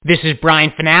This is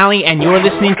Brian Finale, and you're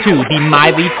listening to the My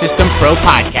Lead System Pro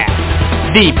podcast,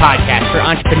 the podcast for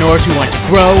entrepreneurs who want to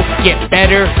grow, get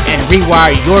better, and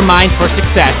rewire your mind for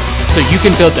success so you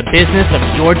can build the business of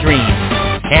your dreams.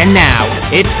 And now,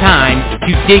 it's time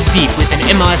to dig deep with an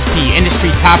MLSP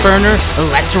industry top earner.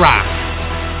 Let's rock.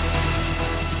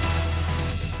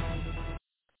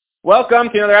 Welcome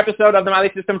to another episode of the My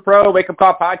Lead System Pro Wake Up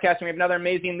Call podcast. And we have another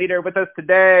amazing leader with us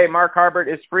today. Mark Harbert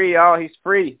is free, y'all. He's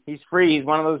free. He's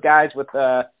one of those guys with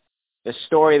a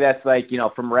story that's like,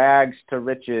 from rags to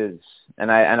riches.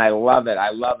 And I love it.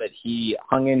 I love it. He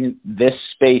hung in this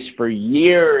space for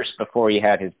years before he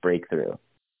had his breakthrough.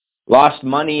 Lost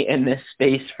money in this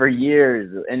space for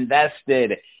years.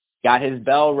 Invested. Got his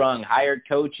bell rung. Hired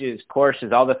coaches,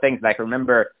 courses, all the things. And I can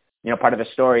remember, part of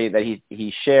a story that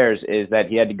he shares is that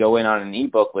he had to go in on an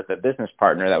ebook with a business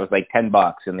partner that was like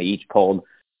 $10, and they each pulled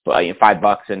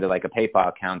 $5 into like a PayPal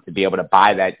account to be able to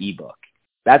buy that ebook.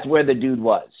 That's where the dude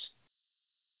was,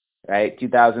 right?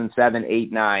 2007,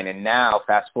 8, 9, and now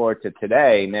fast forward to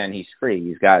today, man, he's free.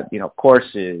 He's got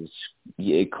courses,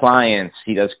 clients,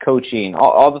 he does coaching,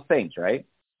 all the things, right?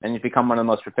 And he's become one of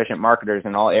the most proficient marketers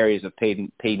in all areas of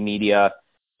paid media,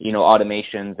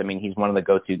 automations. I mean, he's one of the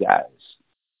go-to guys.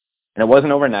 And it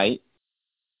wasn't overnight.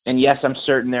 And yes, I'm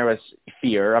certain there was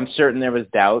fear. I'm certain there was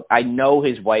doubt. I know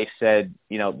his wife said,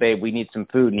 babe, we need some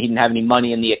food. And he didn't have any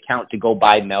money in the account to go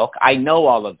buy milk. I know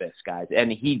all of this, guys. And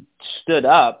he stood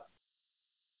up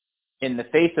in the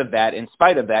face of that, in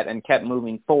spite of that, and kept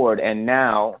moving forward. And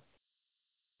now,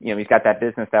 he's got that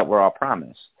business that we're all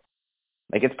promised.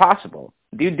 Like, it's possible.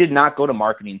 Dude did not go to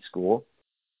marketing school.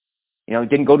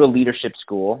 Didn't go to leadership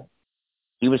school.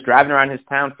 He was driving around his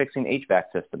town fixing HVAC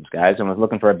systems, guys, and was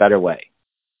looking for a better way.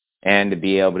 And to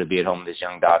be able to be at home with his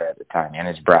young daughter at the time and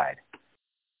his bride.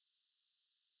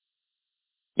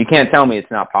 You can't tell me it's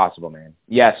not possible, man.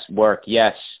 Yes, work.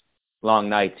 Yes, long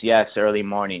nights. Yes, early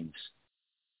mornings.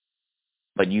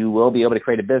 But you will be able to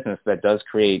create a business that does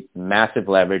create massive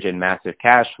leverage and massive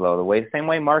cash flow the same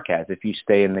way Mark has if you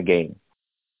stay in the game.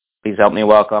 Please help me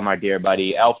welcome our dear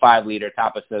buddy, L5 leader,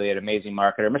 top affiliate, amazing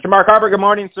marketer, Mr. Mark Harbert. Good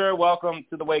morning, sir. Welcome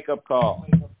to the Wake Up Call.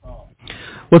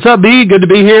 What's up, B? Good to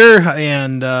be here,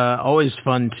 and always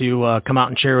fun to come out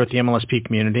and share with the MLSP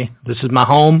community. This is my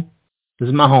home. Much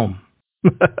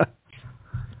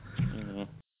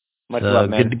love,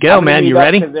 man. Good to go, man. You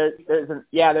ready? There's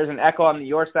an echo on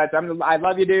your side. So I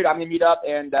love you, dude. I'm going to mute up,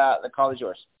 and the call is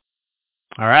yours.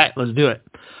 All right, let's do it.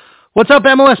 What's up,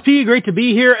 MLSP? Great to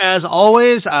be here as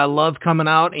always. I love coming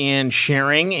out and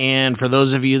sharing. And for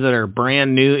those of you that are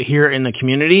brand new here in the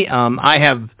community, I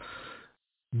have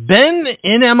been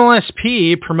in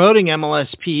MLSP, promoting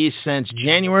MLSP since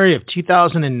January of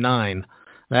 2009.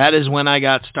 That is when I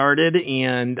got started.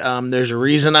 And there's a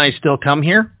reason I still come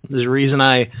here. There's a reason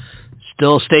I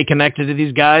still stay connected to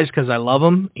these guys because I love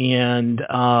them. And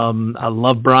I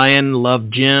love Brian, love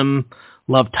Jim,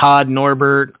 love Todd,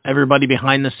 Norbert, everybody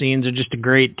behind the scenes are just a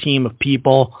great team of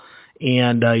people,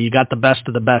 and you got the best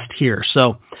of the best here.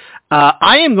 So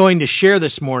I am going to share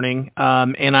this morning,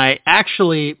 and I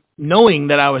actually, knowing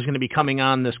that I was going to be coming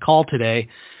on this call today,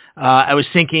 I was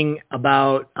thinking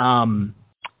about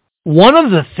one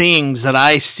of the things that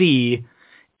I see,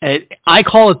 I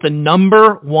call it the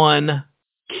number one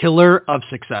killer of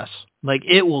success. Like,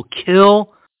 it will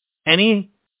kill any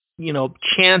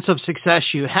chance of success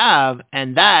you have,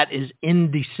 and that is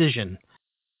indecision.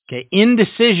 Okay,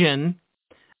 indecision,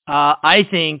 I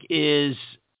think, is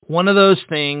one of those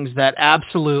things that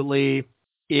absolutely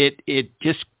it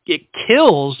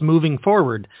kills moving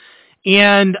forward.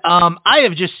 And I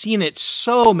have just seen it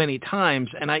so many times,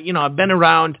 and I've been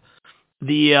around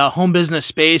the home business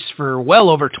space for well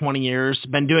over 20 years.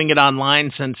 Been doing it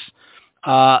online since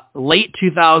late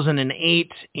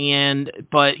 2008.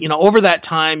 But over that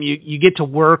time, you get to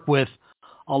work with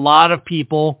a lot of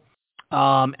people.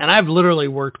 And I've literally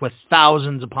worked with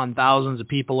thousands upon thousands of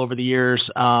people over the years.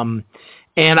 And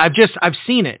I've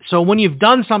seen it. So when you've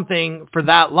done something for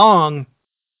that long,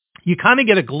 you kind of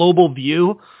get a global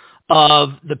view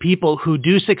of the people who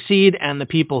do succeed and the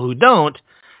people who don't.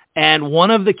 And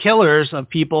one of the killers of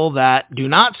people that do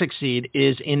not succeed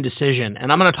is indecision. And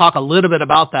I'm going to talk a little bit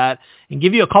about that and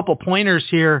give you a couple pointers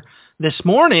here this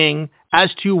morning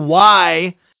as to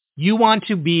why you want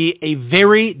to be a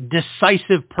very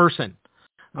decisive person.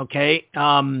 Okay.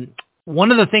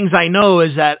 One of the things I know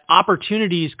is that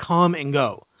opportunities come and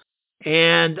go.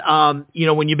 And,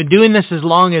 when you've been doing this as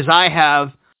long as I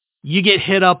have, you get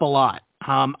hit up a lot.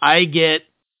 I get,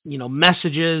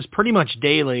 messages pretty much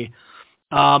daily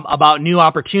about new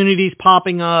opportunities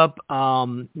popping up,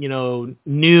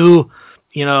 new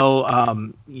cash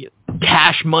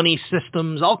money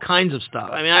systems, all kinds of stuff.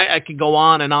 I mean, I could go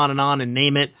on and on and on and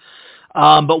name it.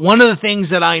 But one of the things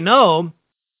that I know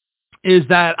is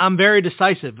that I'm very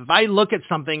decisive. If I look at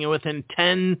something and within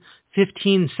 10,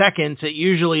 15 seconds, it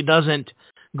usually doesn't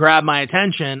grab my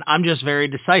attention, I'm just very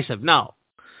decisive. No.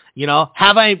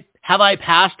 Have I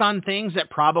passed on things that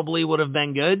probably would have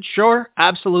been good? Sure,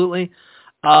 absolutely.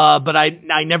 But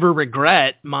I never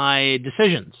regret my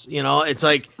decisions. It's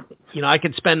like, I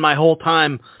could spend my whole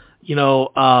time,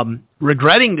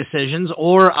 regretting decisions,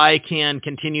 or I can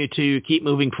continue to keep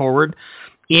moving forward.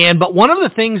 But one of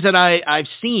the things that I've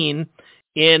seen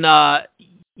in,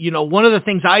 one of the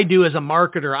things I do as a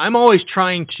marketer, I'm always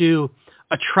trying to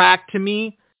attract to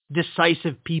me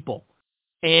decisive people.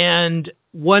 And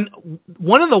one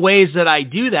of the ways that I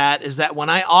do that is that when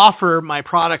I offer my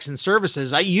products and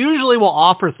services, I usually will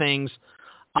offer things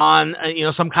on,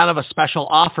 some kind of a special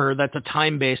offer that's a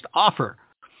time-based offer.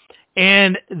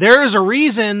 And there is a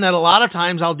reason that a lot of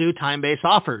times I'll do time-based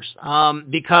offers,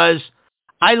 because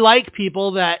I like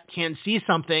people that can see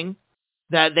something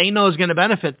that they know is going to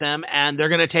benefit them, and they're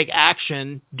going to take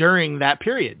action during that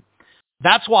period.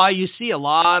 That's why you see a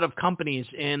lot of companies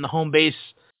in the home-based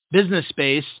business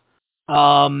space.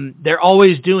 They're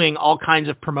always doing all kinds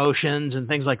of promotions and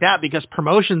things like that, because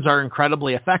promotions are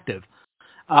incredibly effective.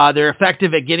 They're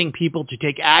effective at getting people to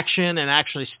take action and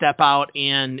actually step out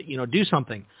and, do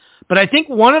something. But I think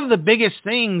one of the biggest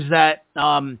things that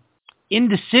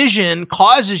indecision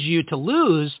causes you to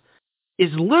lose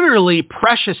is literally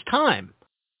precious time.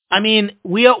 I mean,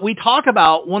 we talk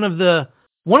about one of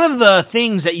the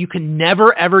things that you can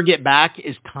never ever get back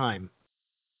is time.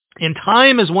 And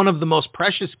time is one of the most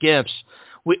precious gifts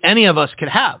any of us could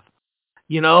have.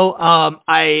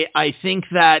 I think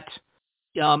that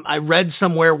I read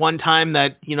somewhere one time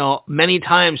that, many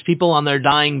times people on their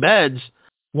dying beds,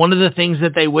 one of the things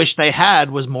that they wish they had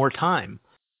was more time.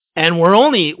 And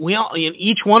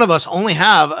each one of us only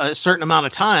have a certain amount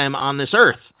of time on this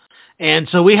earth. And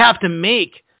so we have to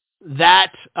make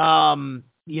that,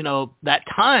 that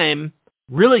time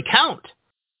really count.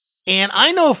 And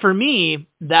I know for me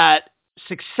that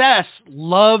success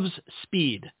loves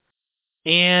speed.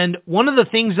 And one of the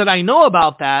things that I know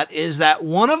about that is that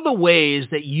one of the ways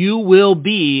that you will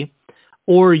be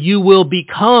or you will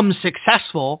become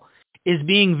successful is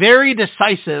being very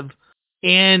decisive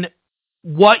in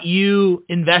what you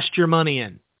invest your money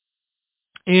in.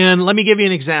 And let me give you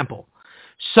an example.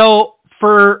 So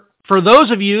for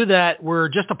those of you that were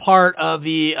just a part of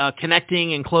the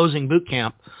Connecting and Closing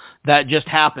Bootcamp that just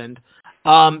happened,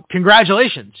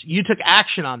 congratulations. You took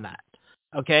action on that.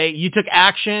 Okay. You took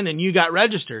action and you got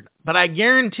registered, but I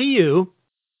guarantee you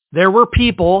there were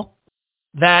people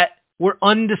that were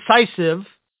undecisive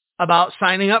about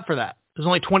signing up for that. It was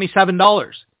only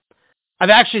 $27. I've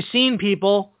actually seen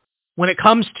people, when it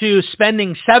comes to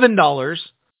spending $7,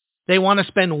 they want to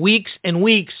spend weeks and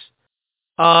weeks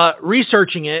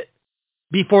researching it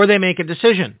before they make a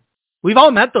decision. We've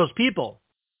all met those people,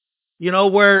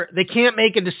 where they can't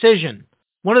make a decision.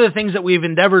 One of the things that we've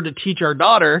endeavored to teach our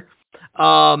daughter,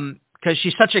 because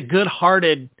she's such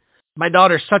a my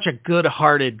daughter's such a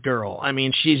good-hearted girl. I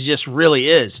mean, she just really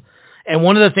is. And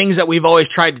one of the things that we've always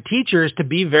tried to teach her is to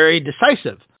be very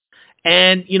decisive.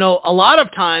 And, a lot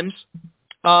of times,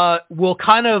 we'll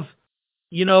kind of,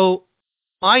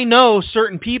 I know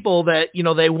certain people that,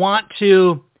 they want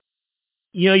to,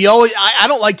 I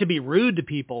don't like to be rude to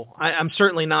people. I'm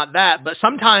certainly not that, but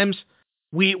sometimes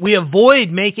we avoid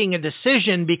making a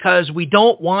decision because we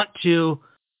don't want to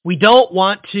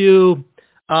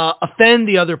offend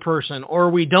the other person,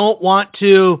 or we don't want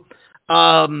to,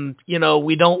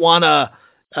 we don't want to,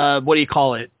 we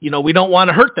don't want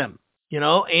to hurt them,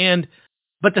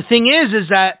 but the thing is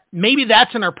that maybe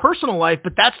that's in our personal life,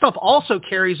 but that stuff also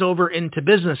carries over into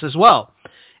business as well.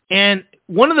 And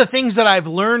one of the things that I've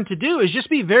learned to do is just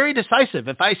be very decisive.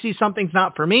 If I see something's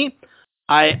not for me,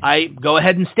 I go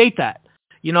ahead and state that.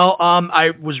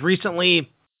 I was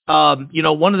recently,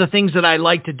 one of the things that I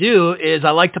like to do is I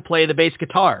like to play the bass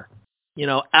guitar,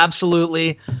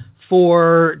 absolutely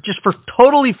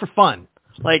totally for fun.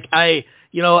 Like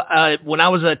when I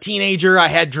was a teenager, I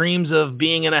had dreams of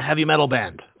being in a heavy metal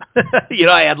band.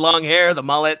 I had long hair, the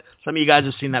mullet. Some of you guys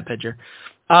have seen that picture.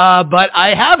 But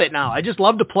I have it now. I just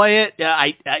love to play it.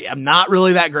 I'm not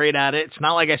really that great at it. It's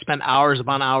not like I spend hours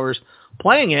upon hours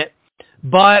playing it.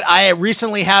 But I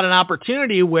recently had an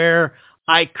opportunity where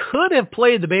I could have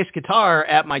played the bass guitar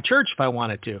at my church if I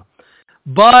wanted to.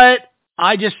 But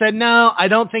I just said, no, I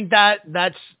don't think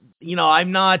that's,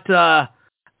 I'm not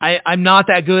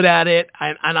that good at it.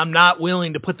 And I'm not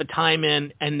willing to put the time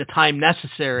in and the time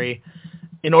necessary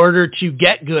in order to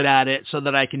get good at it so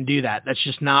that I can do that. That's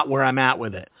just not where I'm at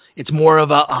with it. It's more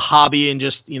of a hobby and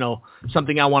just,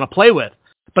 something I want to play with.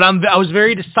 But I was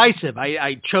very decisive.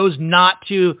 I chose not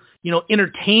to,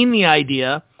 entertain the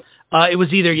idea. It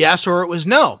was either yes or it was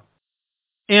no.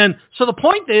 And so the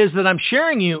point is that I'm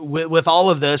sharing you with all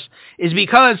of this is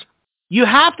because you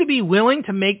have to be willing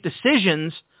to make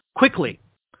decisions quickly.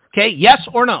 Okay, yes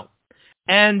or no.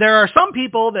 And there are some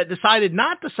people that decided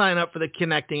not to sign up for the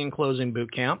Connecting and Closing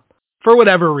Bootcamp for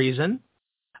whatever reason.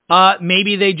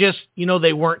 Maybe they just,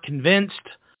 they weren't convinced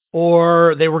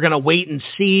or they were going to wait and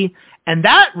see. And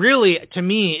that really, to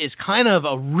me, is kind of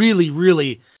a really,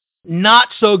 really not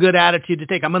so good attitude to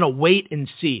take. I'm going to wait and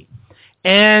see.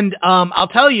 And I'll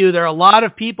tell you, there are a lot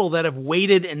of people that have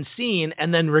waited and seen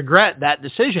and then regret that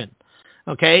decision.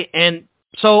 Okay? And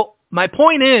so my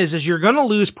point is you're going to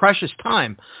lose precious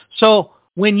time. So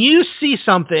when you see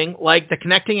something like the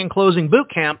Connecting and Closing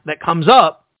Bootcamp that comes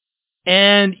up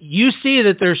and you see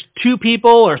that there's 2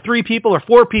 people or 3 people or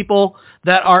 4 people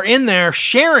that are in there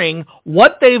sharing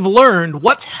what they've learned,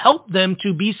 what's helped them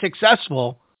to be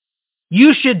successful,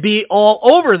 you should be all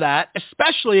over that,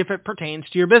 especially if it pertains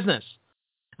to your business.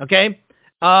 Okay?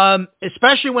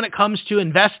 Especially when it comes to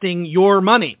investing your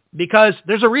money, because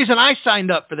there's a reason I signed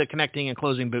up for the Connecting and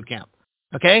Closing Bootcamp.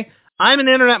 Okay? I'm an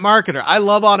internet marketer. I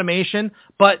love automation,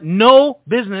 but no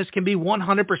business can be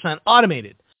 100%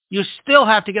 automated. You still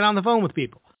have to get on the phone with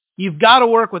people. You've got to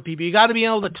work with people. You got to be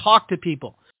able to talk to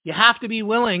people. You have to be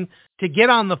willing to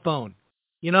get on the phone.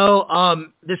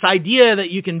 This idea that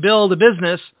you can build a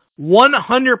business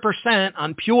 100%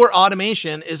 on pure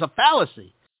automation is a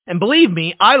fallacy. And believe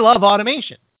me, I love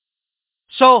automation.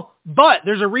 But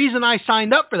there's a reason I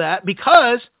signed up for that,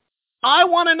 because I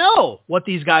want to know what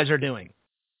these guys are doing,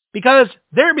 because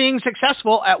they're being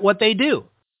successful at what they do.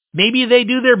 Maybe they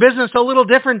do their business a little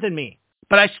different than me,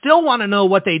 but I still want to know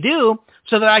what they do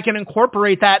so that I can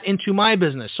incorporate that into my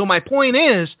business. So my point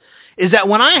is that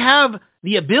when I have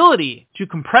the ability to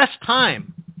compress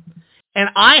time and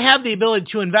I have the ability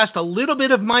to invest a little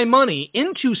bit of my money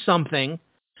into something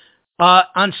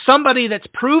on somebody that's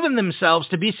proven themselves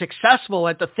to be successful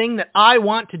at the thing that I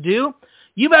want to do,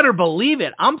 you better believe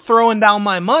it. I'm throwing down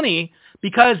my money,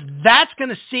 because that's going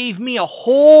to save me a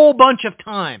whole bunch of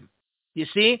time. You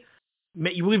see,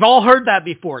 we've all heard that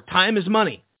before. Time is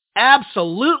money.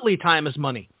 Absolutely, time is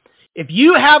money. If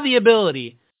you have the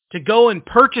ability to go and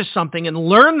purchase something and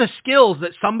learn the skills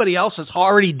that somebody else has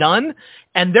already done,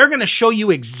 and they're going to show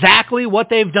you exactly what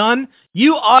they've done,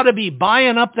 you ought to be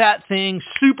buying up that thing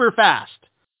super fast.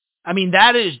 I mean,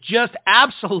 that is just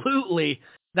absolutely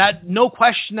that, no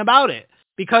question about it.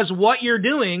 Because what you're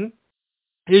doing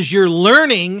is you're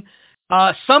learning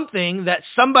something that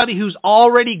somebody who's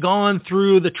already gone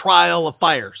through the trial of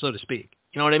fire, so to speak.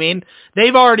 You know what I mean?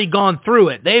 They've already gone through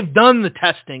it. They've done the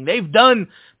testing. They've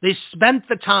spent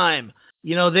the time.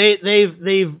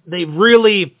 They've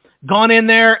really gone in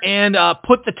there and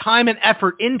put the time and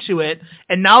effort into it,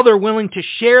 and now they're willing to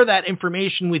share that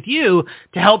information with you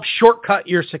to help shortcut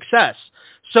your success.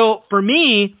 So for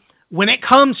me, when it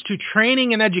comes to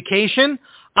training and education,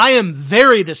 I am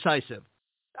very decisive.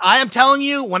 I am telling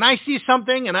you, when I see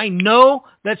something and I know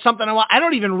that's something I want, I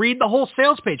don't even read the whole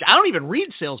sales page. I don't even read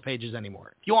sales pages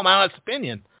anymore. If you want my honest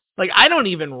opinion, I don't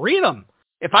even read them.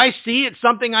 If I see it's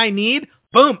something I need,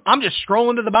 boom, I'm just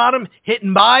scrolling to the bottom,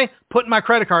 hitting buy, putting my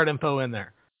credit card info in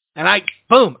there. And I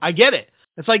get it.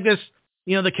 It's like this,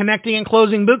 the Connecting and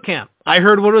Closing Bootcamp. I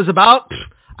heard what it was about.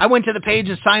 I went to the page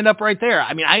and signed up right there.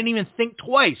 I mean, I didn't even think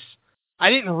twice. I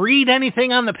didn't read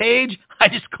anything on the page. I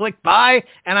just clicked buy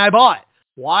and I bought.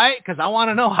 Why? Because I want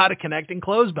to know how to connect and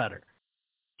close better.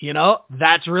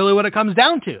 That's really what it comes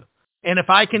down to. And if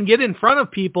I can get in front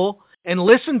of people and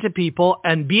listen to people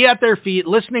and be at their feet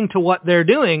listening to what they're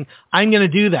doing, I'm going to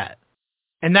do that.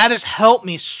 And that has helped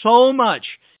me so much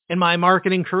in my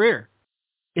marketing career,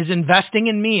 is investing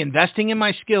in me, investing in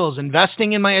my skills,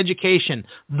 investing in my education.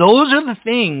 Those are the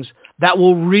things that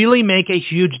will really make a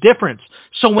huge difference.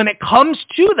 So when it comes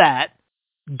to that,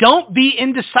 don't be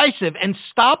indecisive and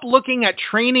stop looking at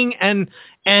training and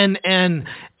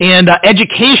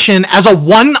education as a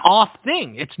one-off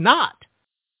thing. It's not.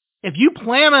 If you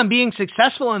plan on being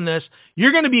successful in this,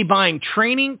 you're going to be buying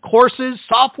training, courses,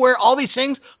 software, all these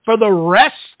things for the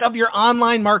rest of your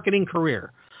online marketing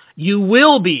career. You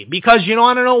will be, because you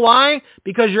want to know why?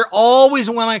 Because you're always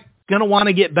going to want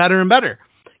to get better and better.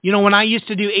 When I used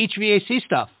to do HVAC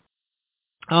stuff,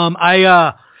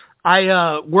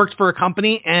 I worked for a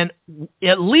company, and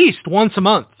at least once a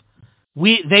month,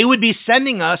 they would be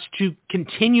sending us to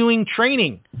continuing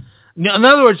training. In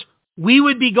other words, we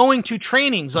would be going to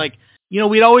trainings like,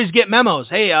 we'd always get memos.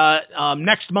 Hey,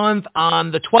 next month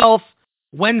on the 12th,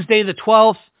 Wednesday the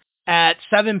 12th at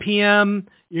 7 p.m.,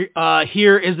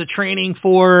 here is the training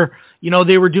for,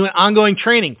 they were doing ongoing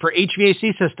training for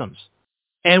HVAC systems.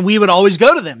 And we would always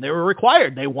go to them. They were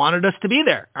required. They wanted us to be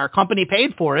there. Our company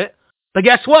paid for it. But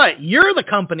guess what? You're the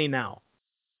company now.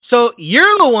 So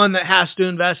you're the one that has to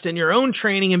invest in your own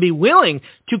training and be willing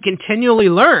to continually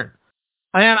learn.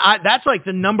 And that's like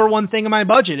the number one thing in my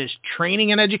budget is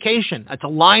training and education. That's a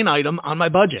line item on my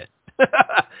budget.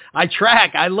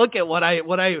 I look at what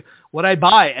I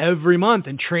buy every month,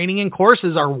 and training and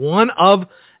courses are one of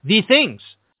the things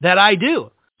that I do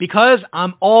because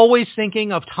I'm always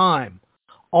thinking of time.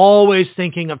 Always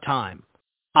thinking of time.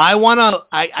 I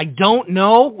don't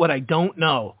know what I don't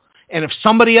know. And if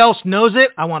somebody else knows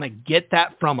it, I want to get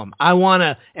that from them.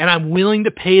 And I'm willing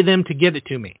to pay them to give it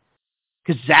to me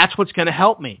because that's what's going to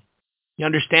help me. You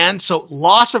understand? So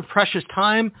loss of precious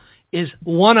time is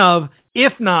one of,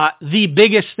 if not the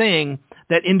biggest thing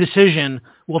that indecision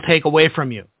will take away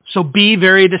from you. So be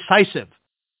very decisive.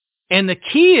 And the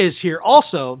key is here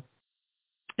also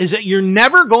is that you're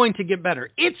never going to get better.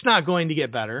 It's not going to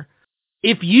get better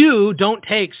if you don't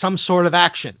take some sort of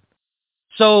action.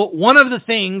 So one of the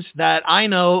things that I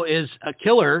know is a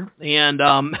killer, and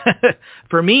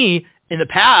for me in the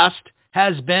past,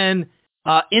 has been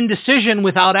indecision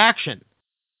without action.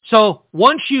 So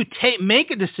once you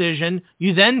make a decision,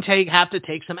 you then have to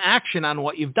take some action on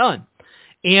what you've done.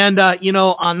 And,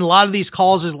 on a lot of these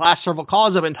calls, these last several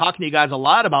calls, I've been talking to you guys a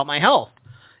lot about my health.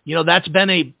 That's been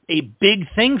a big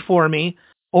thing for me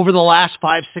over the last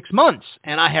 5-6 months.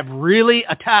 And I have really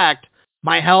attacked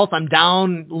my health. I'm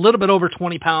down a little bit over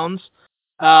 20 pounds.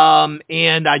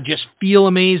 And I just feel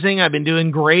amazing. I've been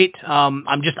doing great.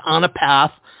 I'm just on a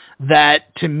path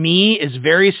that to me is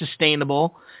very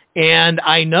sustainable. And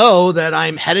I know that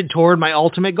I'm headed toward my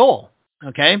ultimate goal.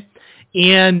 Okay.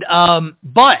 And,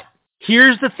 but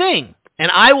here's the thing.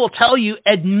 And I will tell you,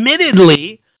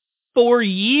 admittedly, for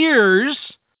years,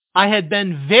 I had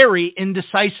been very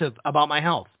indecisive about my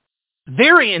health.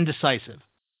 Very indecisive.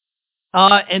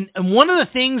 And one of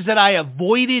the things that I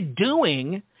avoided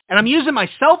doing, and I'm using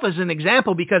myself as an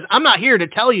example because I'm not here to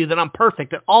tell you that I'm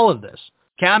perfect at all of this.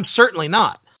 Okay, I'm certainly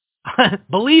not.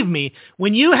 Believe me,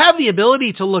 when you have the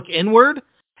ability to look inward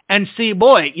and see,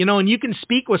 boy, and you can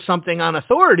speak with something on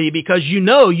authority because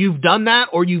you've done that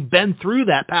or you've been through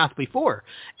that path before.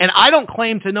 And I don't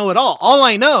claim to know it all. All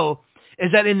I know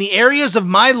is that in the areas of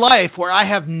my life where I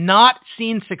have not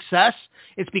seen success,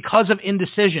 it's because of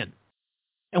indecision.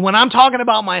 And when I'm talking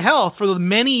about my health, for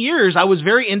many years, I was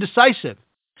very indecisive.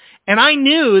 And I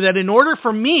knew that in order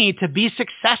for me to be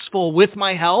successful with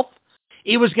my health,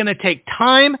 it was going to take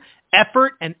time,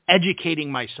 effort, and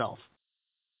educating myself.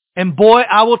 And boy,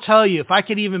 I will tell you, if I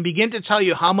could even begin to tell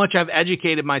you how much I've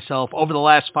educated myself over the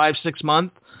last 6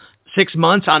 months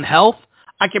on health,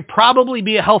 I could probably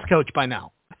be a health coach by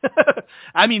now.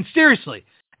 I mean, seriously.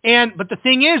 But the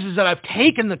thing is that I've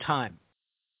taken the time.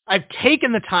 I've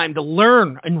taken the time to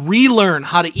learn and relearn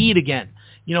how to eat again,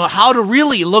 how to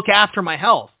really look after my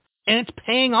health. And it's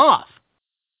paying off.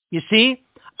 You see,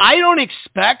 I don't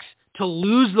expect to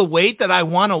lose the weight that I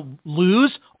want to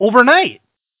lose overnight.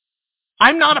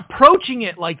 I'm not approaching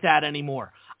it like that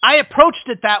anymore. I approached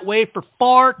it that way for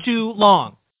far too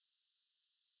long.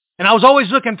 And I was always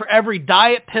looking for every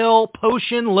diet pill,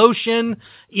 potion, lotion,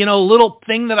 little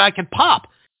thing that I could pop.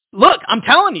 Look, I'm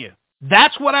telling you,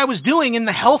 that's what I was doing in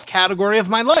the health category of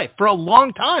my life for a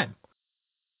long time.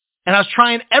 And I was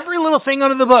trying every little thing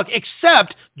under the book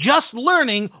except just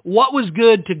learning what was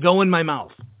good to go in my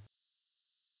mouth.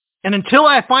 And until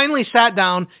I finally sat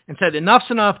down and said, enough's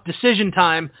enough, decision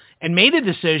time, and made a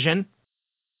decision,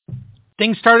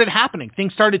 things started happening.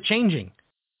 Things started changing.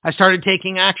 I started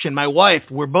taking action. My wife,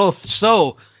 we're both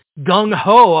so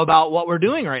gung-ho about what we're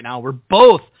doing right now. We're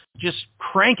both just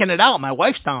cranking it out. My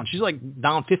wife's down. She's like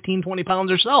down 15, 20 pounds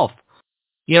herself.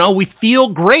 We feel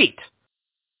great,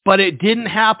 but it didn't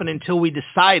happen until we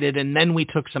decided, and then we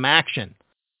took some action.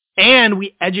 And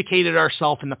we educated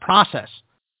ourselves in the process.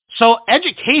 So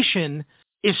education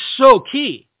is so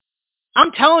key.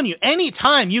 I'm telling you,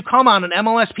 anytime you come on an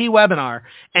MLSP webinar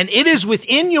and it is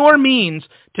within your means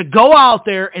to go out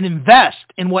there and invest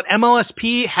in what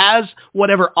MLSP has,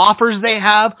 whatever offers they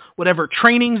have, whatever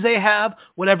trainings they have,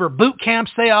 whatever boot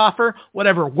camps they offer,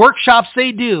 whatever workshops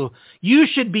they do, you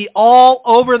should be all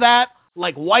over that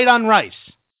like white on rice.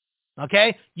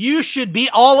 Okay? You should be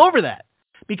all over that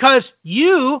because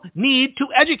you need to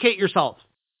educate yourself.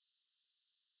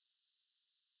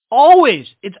 Always.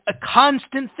 It's a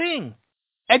constant thing.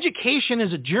 Education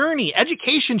is a journey.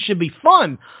 Education should be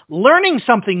fun. Learning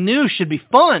something new should be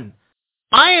fun.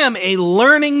 I am a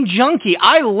learning junkie.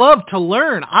 I love to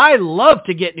learn. I love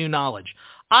to get new knowledge.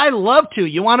 I love to.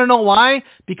 You want to know why?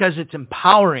 Because it's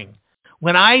empowering.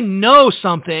 When I know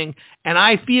something and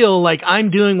I feel like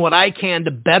I'm doing what I can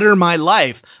to better my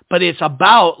life, but it's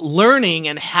about learning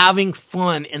and having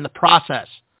fun in the process.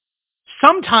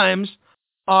 Sometimes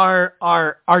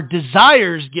our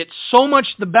desires get so much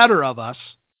the better of us.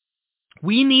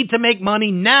 We need to make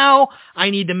money now. I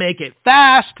need to make it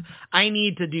fast. I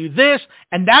need to do this.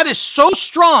 And that is so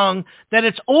strong that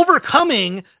it's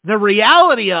overcoming the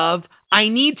reality of I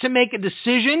need to make a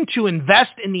decision to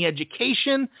invest in the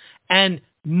education and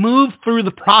move through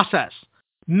the process.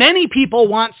 Many people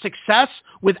want success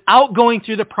without going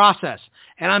through the process.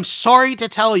 And I'm sorry to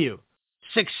tell you,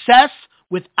 success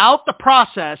without the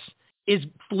process is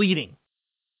fleeting.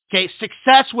 Okay,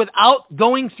 success without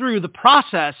going through the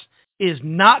process is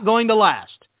not going to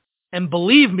last. And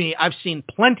believe me, I've seen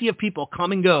plenty of people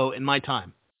come and go in my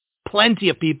time. Plenty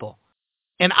of people.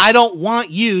 And I don't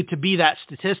want you to be that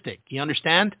statistic. You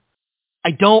understand? I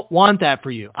don't want that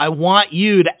for you. I want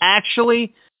you to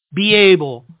actually be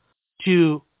able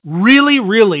to really,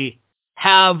 really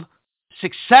have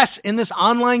success in this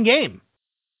online game.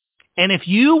 And if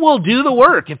you will do the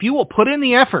work, if you will put in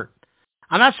the effort,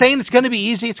 I'm not saying it's going to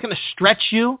be easy. It's going to stretch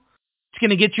you. It's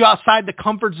going to get you outside the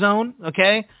comfort zone,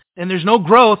 okay? And there's no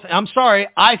growth. I'm sorry,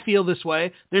 I feel this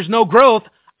way. There's no growth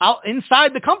out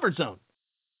inside the comfort zone.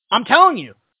 I'm telling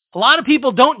you, a lot of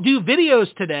people don't do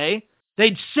videos today.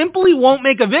 They simply won't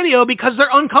make a video because they're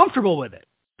uncomfortable with it.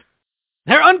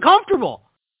 They're uncomfortable.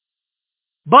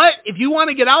 But if you want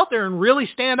to get out there and really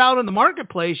stand out in the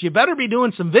marketplace, you better be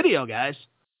doing some video, guys.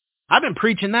 I've been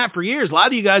preaching that for years. A lot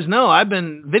of you guys know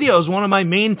video is one of my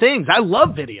main things. I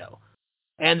love video.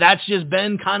 And that's just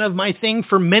been kind of my thing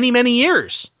for many, many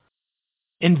years.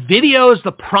 And video is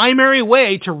the primary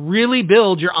way to really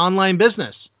build your online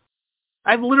business.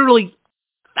 I have literally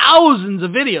thousands of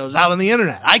videos out on the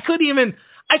internet. I couldn't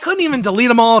even delete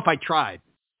them all if I tried.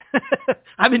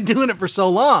 I've been doing it for so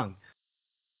long.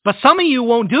 But some of you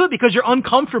won't do it because you're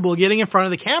uncomfortable getting in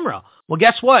front of the camera. Well,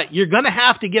 guess what? You're going to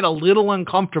have to get a little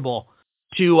uncomfortable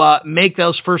to make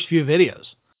those first few videos.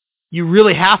 You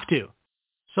really have to.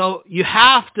 So you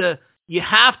have to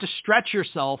stretch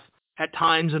yourself at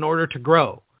times in order to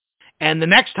grow. And the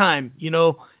next time,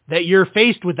 that you're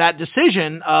faced with that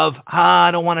decision of,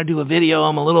 I don't want to do a video.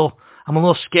 I'm a little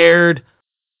scared.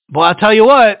 Well, I'll tell you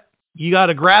what, you got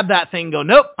to grab that thing and go,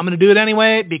 nope, I'm going to do it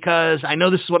anyway because I know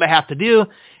this is what I have to do.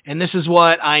 And this is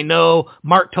what I know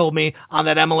Mark told me on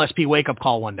that MLSP wake-up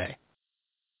call one day.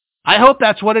 I hope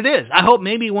that's what it is. I hope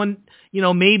maybe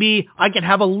maybe I can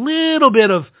have a little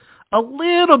bit of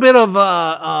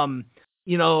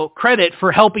credit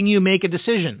for helping you make a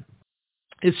decision.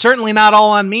 It's certainly not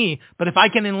all on me, but if I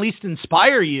can at least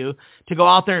inspire you to go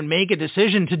out there and make a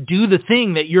decision to do the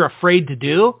thing that you're afraid to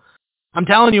do, I'm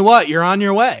telling you what, you're on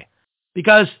your way.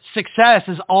 Because success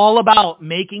is all about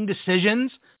making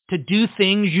decisions to do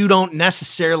things you don't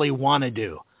necessarily want to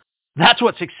do. That's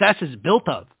what success is built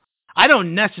of. I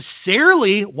don't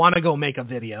necessarily want to go make a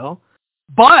video,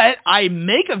 but I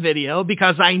make a video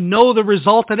because I know the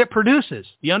result that it produces.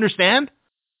 Do you understand?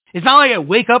 It's not like I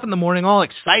wake up in the morning all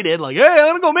excited, like, hey, I'm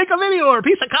going to go make a video or a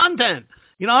piece of content.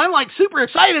 I'm like super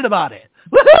excited about it.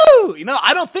 Woohoo!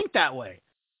 I don't think that way.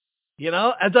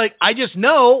 It's like, I just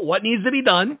know what needs to be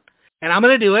done and I'm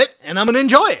going to do it and I'm going to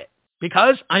enjoy it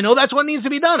because I know that's what needs to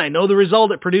be done. I know the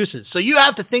result it produces. So you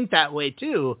have to think that way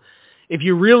too if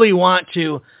you really want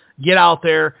to get out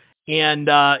there and,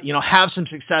 have some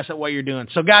success at what you're doing.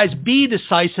 So guys, be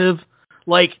decisive.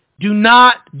 Do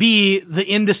not be the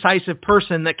indecisive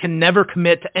person that can never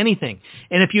commit to anything.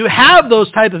 And if you have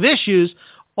those type of issues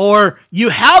or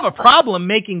you have a problem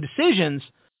making decisions,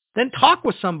 then talk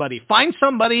with somebody. Find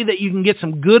somebody that you can get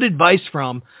some good advice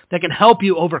from that can help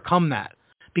you overcome that.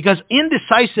 Because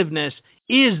indecisiveness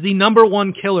is the number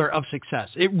one killer of success.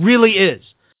 It really is.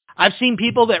 I've seen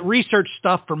people that research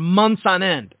stuff for months on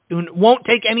end and won't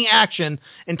take any action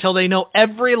until they know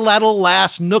every little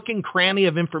last nook and cranny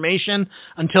of information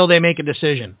until they make a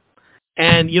decision.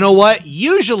 And you know what?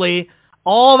 Usually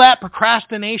all that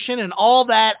procrastination and all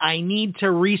that I need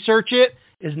to research it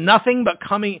is nothing but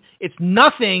covering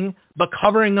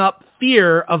up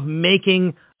fear of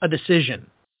making a decision.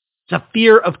 It's a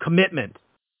fear of commitment.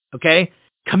 Okay?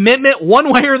 Commitment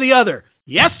one way or the other.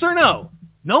 Yes or no?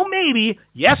 No, maybe.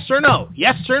 Yes or no?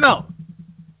 Yes or no?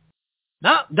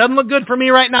 No, doesn't look good for me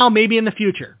right now. Maybe in the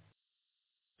future.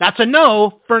 That's a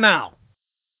no for now.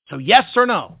 So yes or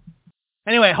no?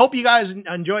 Anyway, hope you guys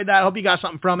enjoyed that. Hope you got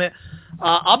something from it.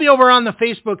 I'll be over on the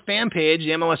Facebook fan page,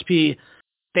 the MLSP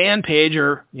fan page,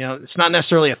 or, it's not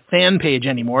necessarily a fan page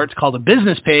anymore. It's called a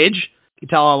business page. You can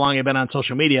tell how long I've been on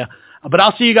social media. But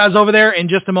I'll see you guys over there in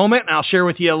just a moment, and I'll share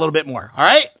with you a little bit more. All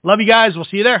right? Love you guys. We'll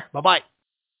see you there. Bye-bye.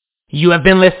 You have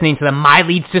been listening to the My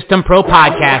Lead System Pro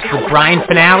podcast with Brian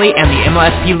Finale and the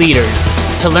MLSP leaders.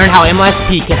 To learn how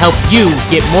MLSP can help you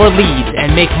get more leads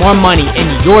and make more money in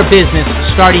your business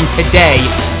starting today,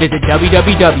 visit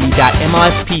www.mlsp.com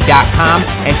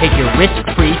and take your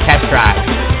risk-free test drive.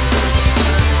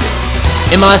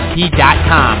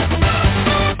 MLSP.com.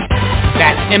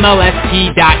 That's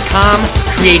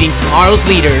MLSP.com, creating tomorrow's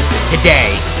leaders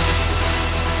today.